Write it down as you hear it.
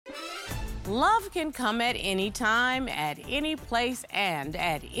Love can come at any time, at any place, and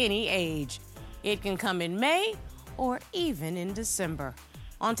at any age. It can come in May or even in December.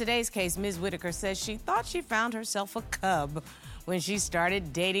 On today's case, Ms. Whitaker says she thought she found herself a cub when she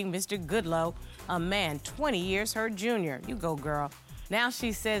started dating Mr. Goodlow, a man 20 years her junior. You go, girl. Now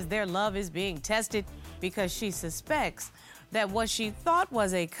she says their love is being tested because she suspects that what she thought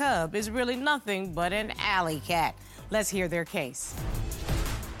was a cub is really nothing but an alley cat. Let's hear their case.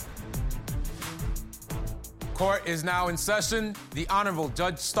 Court is now in session. The Honorable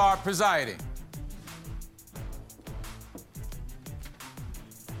Judge Starr presiding.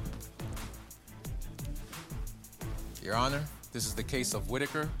 Your Honor, this is the case of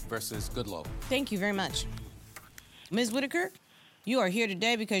Whitaker versus Goodlow. Thank you very much. Ms. Whitaker, you are here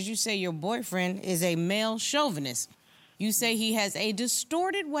today because you say your boyfriend is a male chauvinist. You say he has a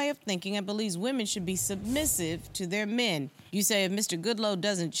distorted way of thinking and believes women should be submissive to their men. You say if Mr. Goodlow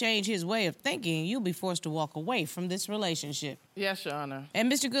doesn't change his way of thinking, you'll be forced to walk away from this relationship. Yes, Your Honor.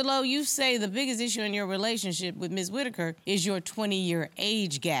 And Mr. Goodlow, you say the biggest issue in your relationship with Ms. Whitaker is your 20-year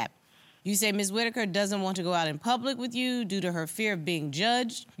age gap. You say Ms. Whitaker doesn't want to go out in public with you due to her fear of being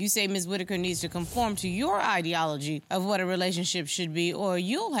judged. You say Ms. Whitaker needs to conform to your ideology of what a relationship should be, or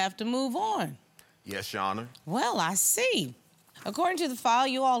you'll have to move on. Yes, Your Honor. Well, I see. According to the file,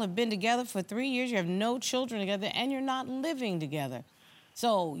 you all have been together for 3 years, you have no children together, and you're not living together.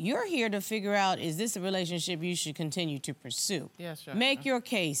 So you're here to figure out, is this a relationship you should continue to pursue? Yes, Your Honor. Make your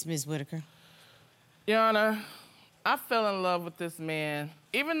case, Ms. Whitaker. Your Honor, I fell in love with this man.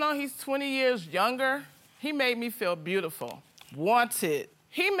 Even though he's 20 years younger, he made me feel beautiful, wanted.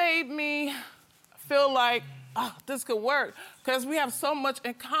 He made me feel like, oh, this could work, because we have so much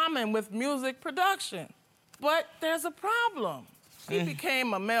in common with music production. But there's a problem. He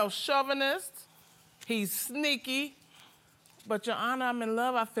became a male chauvinist. He's sneaky. But, Your Honor, I'm in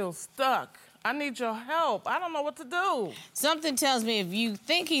love. I feel stuck. I need your help. I don't know what to do. Something tells me if you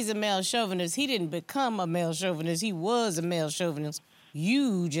think he's a male chauvinist, he didn't become a male chauvinist. He was a male chauvinist.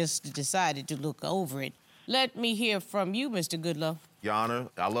 You just decided to look over it. Let me hear from you, Mr. Goodlow. Your Honor,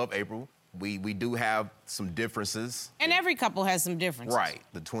 I love April. We do have some differences. And every couple has some differences. Right.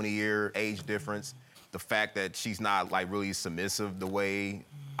 The 20-year age difference, the fact that she's not, like, really submissive the way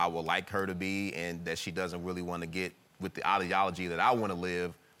I would like her to be, and that she doesn't really want to get with the ideology that I want to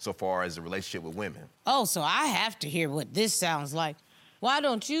live so far as a relationship with women. Oh, so I have to hear what this sounds like. Why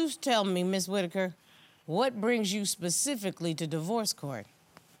don't you tell me, Miss Whitaker, what brings you specifically to divorce court?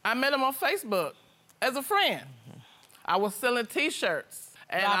 I met him on Facebook as a friend. I was selling T-shirts.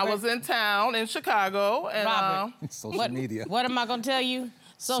 And Robert. I was in town in Chicago. And, Robert, Social media. What am I going to tell you?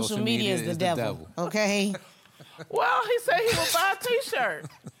 Social media is the devil. Okay? Well, he said he would buy a T-shirt.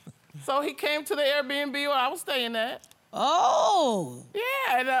 So he came to the Airbnb where I was staying at. Oh.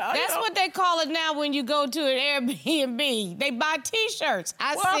 Yeah. And, That's what they call it now when you go to an Airbnb. They buy T-shirts.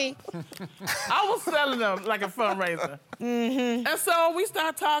 I see. I was selling them like a fundraiser. Mm-hmm. And so we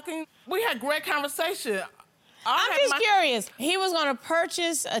started talking. We had great conversation. I'm just curious. He was going to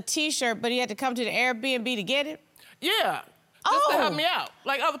purchase a T-shirt, but he had to come to the Airbnb to get it? Yeah. Just to help me out,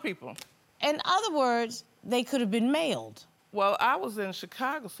 like other people. In other words, they could have been mailed. Well, I was in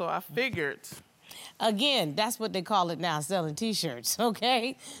Chicago, so I figured. Again, that's what they call it now, selling T-shirts,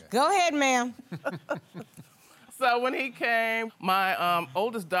 okay? Go ahead, ma'am. So when he came, my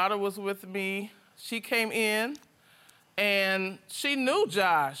oldest daughter was with me. She came in, and she knew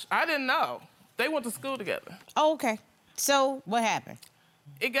Josh. I didn't know. They went to school together. Oh, okay. So what happened?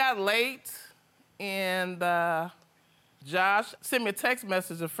 It got late, and Josh sent me a text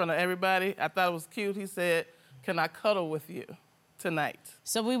message in front of everybody. I thought it was cute. He said, "Can I cuddle with you tonight?"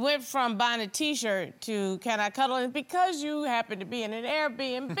 So we went from buying a T-shirt to can I cuddle? And because you happened to be in an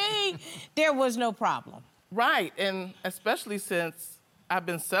Airbnb, there was no problem. Right, and especially since I've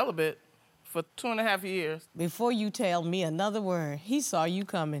been celibate for 2.5 years. Before you tell me another word, he saw you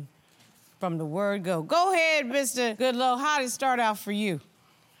coming from the word go. Go ahead, Mr. Goodlow. How did it start out for you?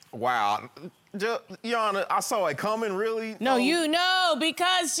 Wow. Your Honor, I saw it coming, really? No, you know,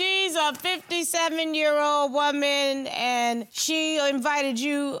 because she's a 57-year-old woman and she invited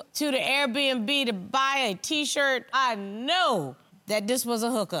you to the Airbnb to buy a T-shirt. I know that this was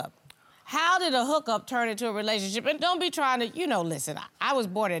a hookup. How did a hookup turn into a relationship? And don't be trying to, listen, I was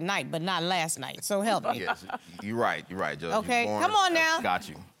born at night, but not last night, so help me. Yes, you're right, Judge. Okay, You're born, come on now. Got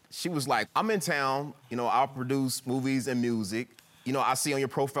you. She was like, I'm in town, I'll produce movies and music. I see on your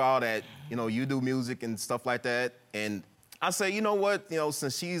profile that, you do music and stuff like that. And I say, you know what,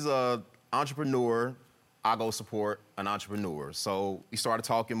 since she's a entrepreneur, I'll go support an entrepreneur. So we started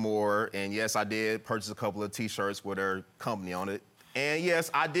talking more, and yes, I did purchase a couple of T-shirts with her company on it. And yes,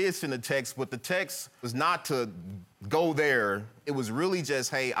 I did send a text, but the text was not to go there. It was really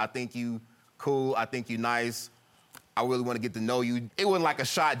just, hey, I think you cool, I think you nice. I really want to get to know you. It wasn't like a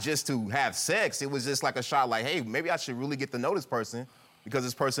shot just to have sex. It was just like a shot like, hey, maybe I should really get to know this person because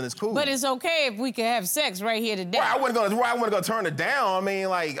this person is cool. But it's okay if we could have sex right here today. I wasn't gonna turn it down. I mean,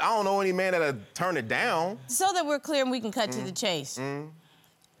 like, I don't know any man that'll turn it down. So that we're clear and we can cut to the chase.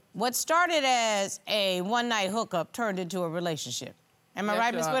 What started as a one-night hookup turned into a relationship. Am I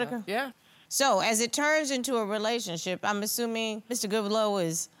right, Ms. Whitaker? Yeah. So as it turns into a relationship, I'm assuming Mr. Goodlow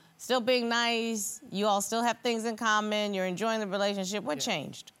is still being nice, you all still have things in common, you're enjoying the relationship. What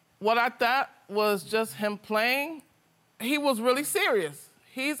changed? What I thought was just him playing. He was really serious.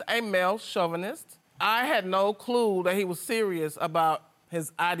 He's a male chauvinist. I had no clue that he was serious about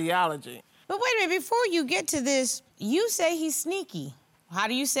his ideology. But wait a minute, before you get to this, you say he's sneaky. How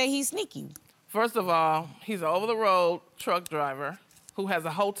do you say he's sneaky? First of all, he's an over-the-road truck driver who has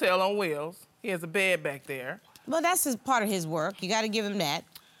a hotel on wheels. He has a bed back there. Well, that's part of his work. You got to give him that.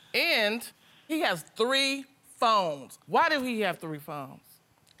 And he has 3 phones. Why do he have 3 phones?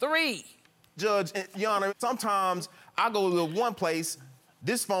 3. Judge, Your Honor, sometimes I go to one place,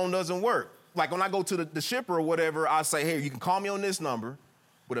 this phone doesn't work. Like when I go to the shipper or whatever, I say, hey, you can call me on this number,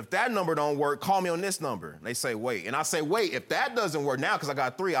 but if that number don't work, call me on this number. And they say, wait. And I say, wait, if that doesn't work now, because I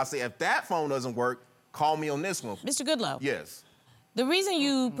got 3, I say, if that phone doesn't work, call me on this one. Mr. Goodlow. Yes. The reason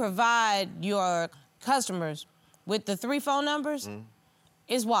you provide your customers with the 3 phone numbers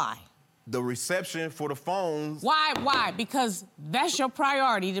is why? The reception for the phones. Why? Because that's your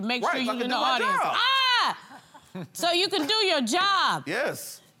priority to make sure you're in the audience. Job. So you can do your job.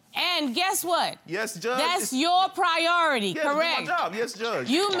 Yes. And guess what? Yes, Judge. That's your priority, yes, correct? It's my job. Yes, Judge.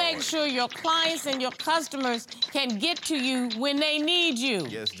 You make sure your clients and your customers can get to you when they need you.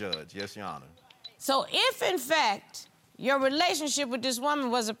 Yes, Judge. Yes, Your Honor. So if, in fact, your relationship with this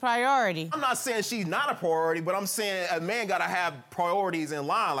woman was a priority. I'm not saying she's not a priority, but I'm saying a man gotta have priorities in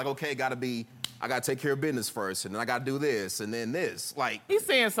line. Like, okay, I gotta take care of business first, and then I gotta do this, and then this. Like, He's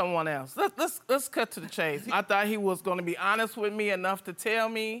seeing someone else. Let's cut to the chase. I thought he was gonna be honest with me enough to tell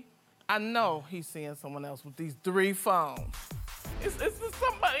me. I know he's seeing someone else with these 3 phones. It's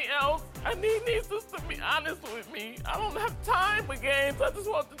somebody else, and he needs to be honest with me. I don't have time for games. I just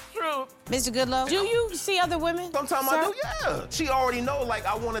want the truth. Mr. Goodlow, do you see other women? sometimes I do, yeah. She already know, like,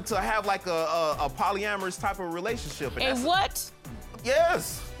 I wanted to have, like, a polyamorous type of relationship. And And what?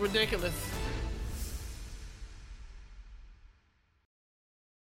 Yes. Ridiculous.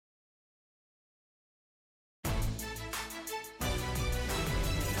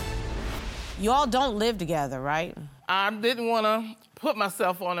 You all don't live together, right? I didn't want to put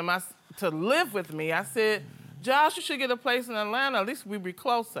myself on him to live with me. I said, Josh, you should get a place in Atlanta. At least we'd be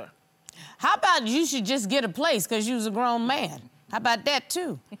closer. How about you should just get a place because you was a grown man? How about that,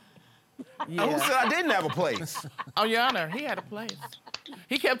 too? Yeah. Who said I didn't have a place? Oh, Your Honor, he had a place.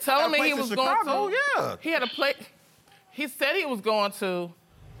 He kept telling me he was Chicago, going to. yeah. He had a place. He said he was going to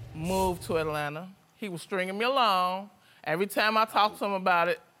move to Atlanta. He was stringing me along. Every time I talked to him about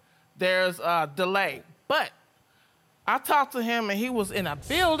it, there's a delay. But I talked to him, and he was in a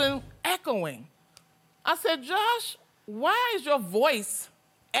building echoing. I said, Josh, why is your voice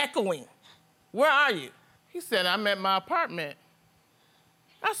echoing? Where are you? He said, I'm at my apartment.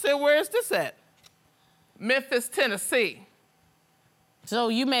 I said, where is this at? Memphis, Tennessee. So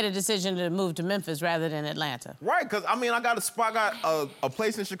you made a decision to move to Memphis rather than Atlanta. Right, because, I mean, I got a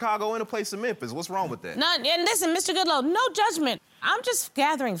place in Chicago and a place in Memphis. What's wrong with that? And listen, Mr. Goodlow, no judgment. I'm just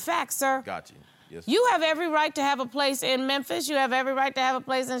gathering facts, sir. Got you. Yes. You have every right to have a place in Memphis. You have every right to have a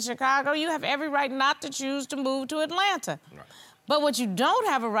place in Chicago. You have every right not to choose to move to Atlanta. Right. But what you don't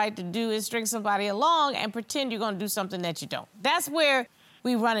have a right to do is string somebody along and pretend you're going to do something that you don't. That's where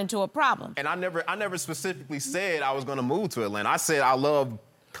we run into a problem. And I never specifically said I was going to move to Atlanta. I said I love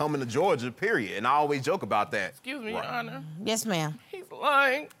coming to Georgia, period. And I always joke about that. Excuse me, Your Honor. Yes, ma'am. He's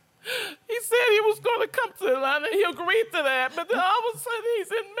lying. He said he was going to come to Atlanta. He agreed to that. But then all of a sudden,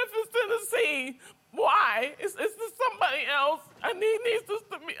 he's in Memphis, Tennessee. Why? It's somebody else. And he needs to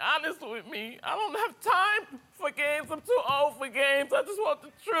be honest with me. I don't have time for games. I'm too old for games. I just want the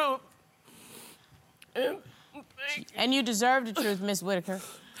truth. And you deserve the truth, Miss Whitaker.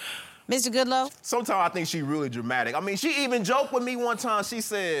 Mr. Goodlow? Sometimes I think she's really dramatic. I mean, she even joked with me one time. She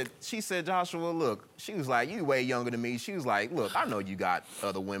said, Joshua, look, she was like, you way younger than me. She was like, look, I know you got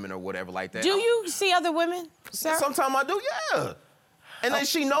other women or whatever like that. Do you see other women, sir? Sometimes I do, yeah. And then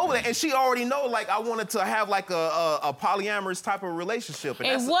she know that, and she already know, like, I wanted to have, like, a polyamorous type of relationship.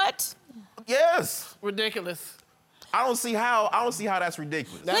 And what? Yes. Ridiculous. I don't see how that's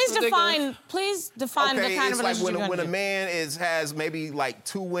ridiculous. Please define the kind of relationship it's like when a do. man has maybe like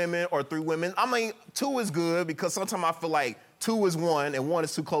 2 women or 3 women. I mean, 2 is good because sometimes I feel like 2 is 1 and 1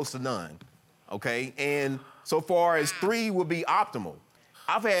 is too close to none. Okay? And so far as 3 would be optimal.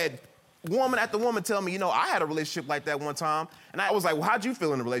 I've had woman after woman tell me, I had a relationship like that one time, and I was like, well, how'd you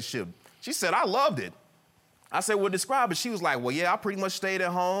feel in the relationship? She said, I loved it. I said, well, describe it. She was like, well, yeah, I pretty much stayed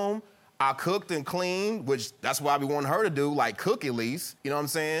at home. I cooked and cleaned, which that's what I be wanting her to do, like cook at least. You know what I'm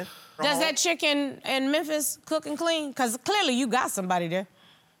saying? Does that chick in Memphis cook and clean? Because clearly you got somebody there.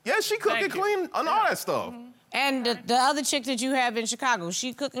 Yeah, she cook and clean and all that stuff. Mm-hmm. And the other chick that you have in Chicago,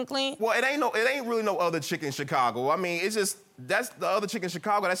 she cook and clean? Well, it ain't really no other chick in Chicago. I mean, that's the other chick in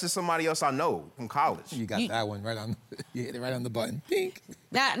Chicago. That's just somebody else I know from college. You got that one right on. You hit it right on the button. Pink.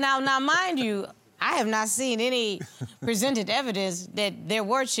 Now, mind you, I have not seen any presented evidence that there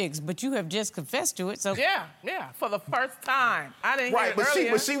were chicks, but you have just confessed to it. So yeah, for the first time. I didn't hear it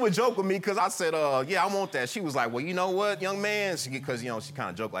earlier. But she would joke with me because I said, yeah, I want that. She was like, well, you know what, young man? Because she kind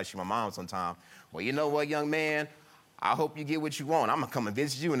of joked like she my mom sometimes. Well, you know what, young man? I hope you get what you want. I'm gonna come and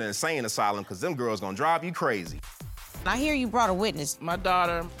visit you in an insane asylum because them girls gonna drive you crazy. I hear you brought a witness. My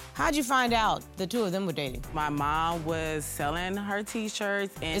daughter. How'd you find out the 2 of them were dating? My mom was selling her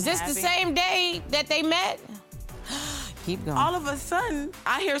T-shirts and Is this the same day that they met? Keep going. All of a sudden,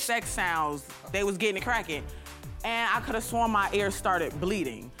 I hear sex sounds. They was getting it cracking. And I could have sworn my ears started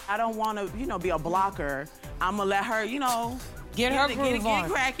bleeding. I don't want to, be a blocker. I'm going to let her, get her groove on. Get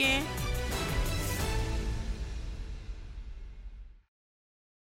it cracking.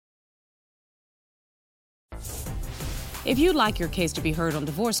 If you'd like your case to be heard on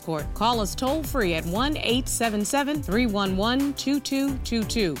divorce court, call us toll-free at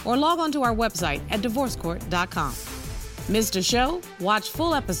 1-877-311-2222 or log on to our website at divorcecourt.com. Missed a show? Watch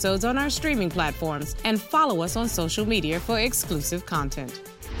full episodes on our streaming platforms and follow us on social media for exclusive content.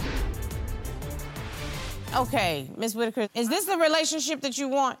 Okay, Ms. Whitaker, is this the relationship that you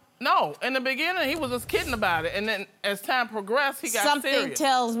want? No, in the beginning, he was just kidding about it. And then as time progressed, he got Something serious.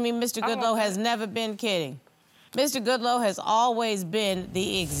 tells me Mr. Goodlow has never been kidding. Mr. Goodlow has always been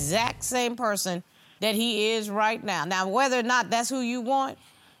the exact same person that he is right now. Now, whether or not that's who you want,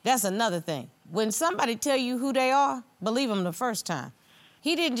 that's another thing. When somebody tell you who they are, believe them the first time.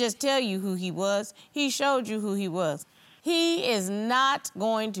 He didn't just tell you who he was, he showed you who he was. He is not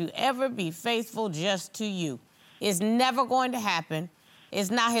going to ever be faithful just to you. It's never going to happen.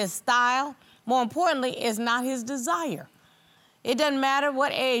 It's not his style. More importantly, it's not his desire. It doesn't matter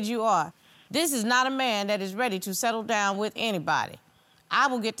what age you are. This is not a man that is ready to settle down with anybody. I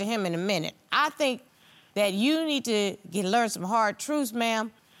will get to him in a minute. I think that you need to learn some hard truths,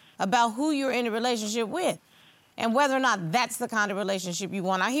 ma'am, about who you're in a relationship with and whether or not that's the kind of relationship you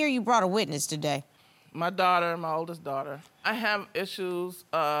want. I hear you brought a witness today. My daughter, my oldest daughter. I have issues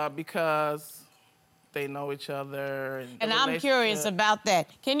because they know each other. And I'm curious about that.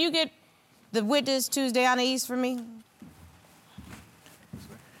 Can you get the witness Tuesday on the East for me?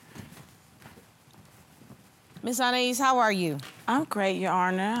 Miss Anais, how are you? I'm great, Your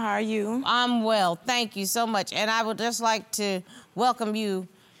Honor. How are you? I'm well, thank you so much. And I would just like to welcome you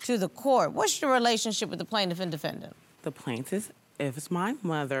to the court. What's your relationship with the plaintiff and defendant? The plaintiff is my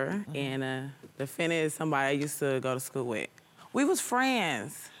mother, and the defendant is somebody I used to go to school with. We was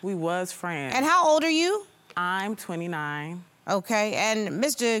friends. And how old are you? I'm 29. Okay, and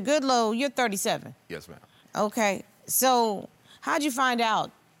Mr. Goodlow, you're 37. Yes, ma'am. Okay, so how'd you find out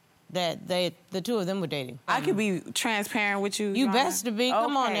that the 2 of them were dating? I could be transparent with you. You Your best Honor. to be.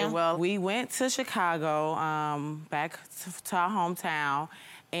 Come on Okay, now. Well, we went to Chicago, back to our hometown,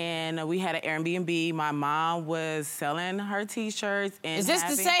 and we had an Airbnb. My mom was selling her T-shirts. And Is this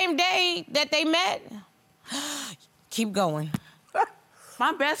the same day that they met? Keep going.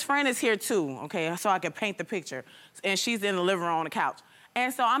 My best friend is here too, okay, so I can paint the picture. And she's in the living room on the couch.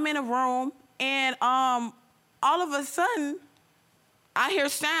 And so I'm in a room, and all of a sudden, I hear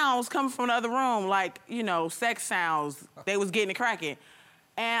sounds coming from the other room, like, sex sounds. They was getting it cracking.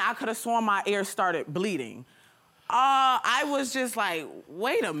 And I could have sworn my ears started bleeding. I was just like,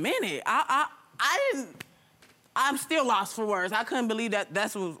 wait a minute. I'm still lost for words. I couldn't believe that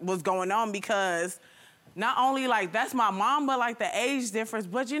that's what was going on because not only, that's my mom, but, the age difference.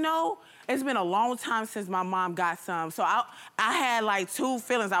 But, it's been a long time since my mom got some. So I had, 2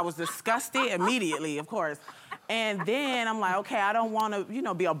 feelings. I was disgusted immediately, of course. And then I'm like, okay, I don't want to,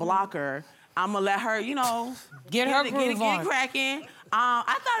 be a blocker. I'm gonna let her, you know, Get her groove on. Get cracking.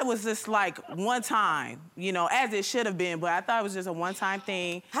 I thought it was just like one time, you know, as it should have been, but I thought it was just a one-time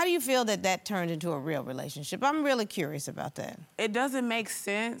thing. How do you feel that turned into a real relationship? I'm really curious about that. It doesn't make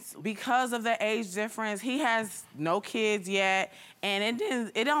sense because of the age difference. He has no kids yet, and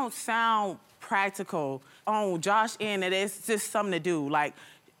it don't sound practical on Josh's end. It's just something to do. Like,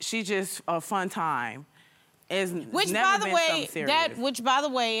 she's just a fun time. Which, by the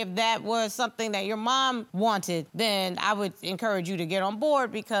way, if that was something that your mom wanted, then I would encourage you to get on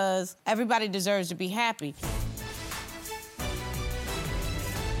board because everybody deserves to be happy.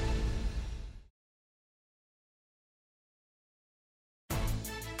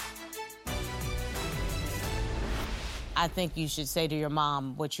 I think you should say to your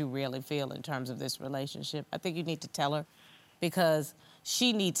mom what you really feel in terms of this relationship. I think you need to tell her because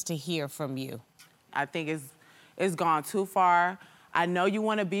she needs to hear from you. I think it's gone too far. I know you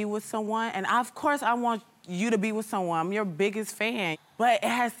want to be with someone, and of course I want you to be with someone. I'm your biggest fan, but it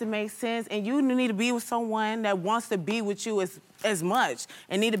has to make sense, and you need to be with someone that wants to be with you as much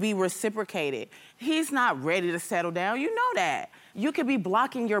and need to be reciprocated. He's not ready to settle down. You know that. You could be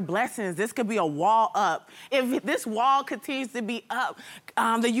blocking your blessings. This could be a wall up. If this wall continues to be up,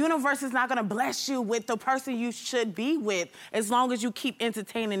 the universe is not going to bless you with the person you should be with as long as you keep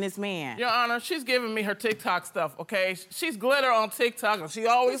entertaining this man. Your Honor, she's giving me her TikTok stuff, okay? She's glitter on TikTok, and she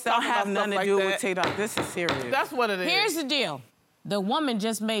always don't talking have about nothing stuff to do like with that. TikTok. This is serious. That's what it is. Here's the deal. The woman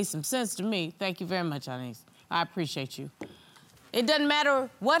just made some sense to me. Thank you very much, Anise. I appreciate you. It doesn't matter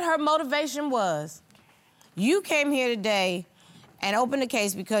what her motivation was. You came here today and opened a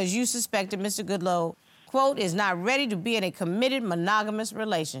case because you suspected Mr. Goodlow, quote, is not ready to be in a committed monogamous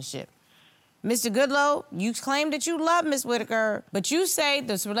relationship. Mr. Goodlow, you claim that you love Ms. Whitaker, but you say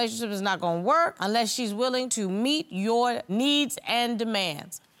this relationship is not going to work unless she's willing to meet your needs and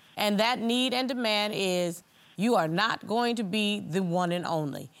demands. And that need and demand is you are not going to be the one and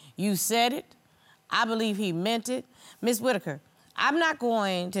only. You said it. I believe he meant it. Ms. Whitaker, I'm not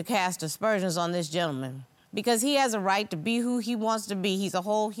going to cast aspersions on this gentleman because he has a right to be who he wants to be. He's a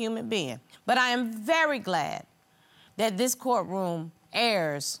whole human being. But I am very glad that this courtroom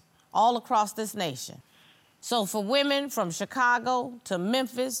airs all across this nation. So for women from Chicago to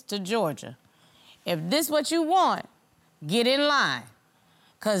Memphis to Georgia, if this is what you want, get in line,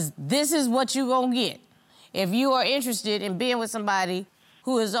 because this is what you're going to get. If you are interested in being with somebody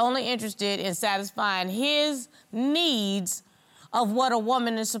who is only interested in satisfying his needs of what a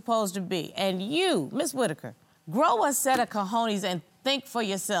woman is supposed to be. And you, Ms. Whitaker, grow a set of cojones and think for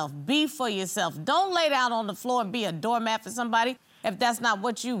yourself. Be for yourself. Don't lay down on the floor and be a doormat for somebody if that's not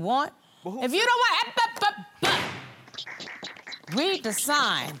what you want. If you don't want... Read the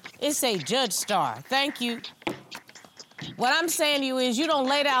sign. It say Judge Star. Thank you. What I'm saying to you is you don't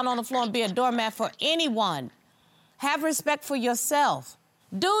lay down on the floor and be a doormat for anyone. Have respect for yourself.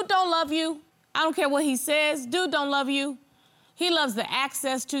 Dude don't love you. I don't care what he says. Dude don't love you. He loves the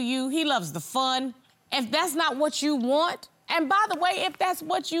access to you. He loves the fun. If that's not what you want, and by the way, if that's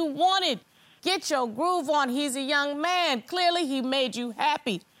what you wanted, get your groove on. He's a young man. Clearly, he made you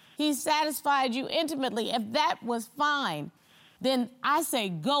happy. He satisfied you intimately. If that was fine, then I say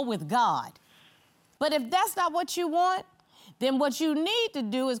go with God. But if that's not what you want, then what you need to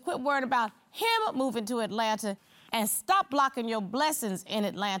do is quit worrying about him moving to Atlanta and stop blocking your blessings in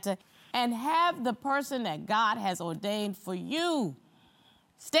Atlanta and have the person that God has ordained for you.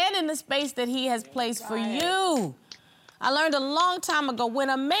 Stand in the space that he has placed for you. I learned a long time ago, when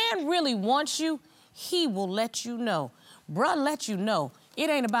a man really wants you, he will let you know. Bruh, let you know. It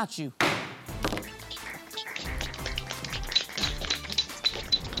ain't about you.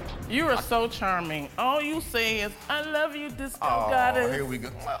 You are so charming. All you say is, I love you, disco goddess. Here we go.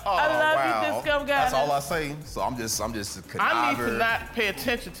 I love you, disco goddess. That's all I say. So I'm just a conniver. I need to not pay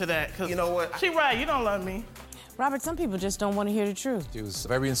attention to that, because you know what? She right, you don't love me. Robert, some people just don't want to hear the truth. He was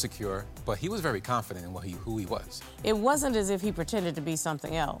very insecure, but he was very confident in who he was. It wasn't as if he pretended to be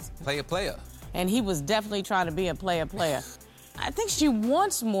something else. Player. And he was definitely trying to be a player. I think she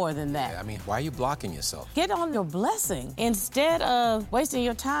wants more than that. Yeah, I mean, why are you blocking yourself? Get on your blessing instead of wasting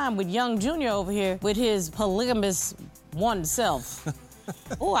your time with young Junior over here with his polygamous oneself.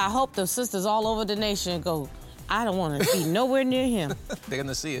 Oh, I hope the sisters all over the nation go, I don't want to be nowhere near him. They're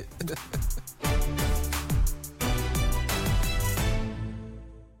gonna see it.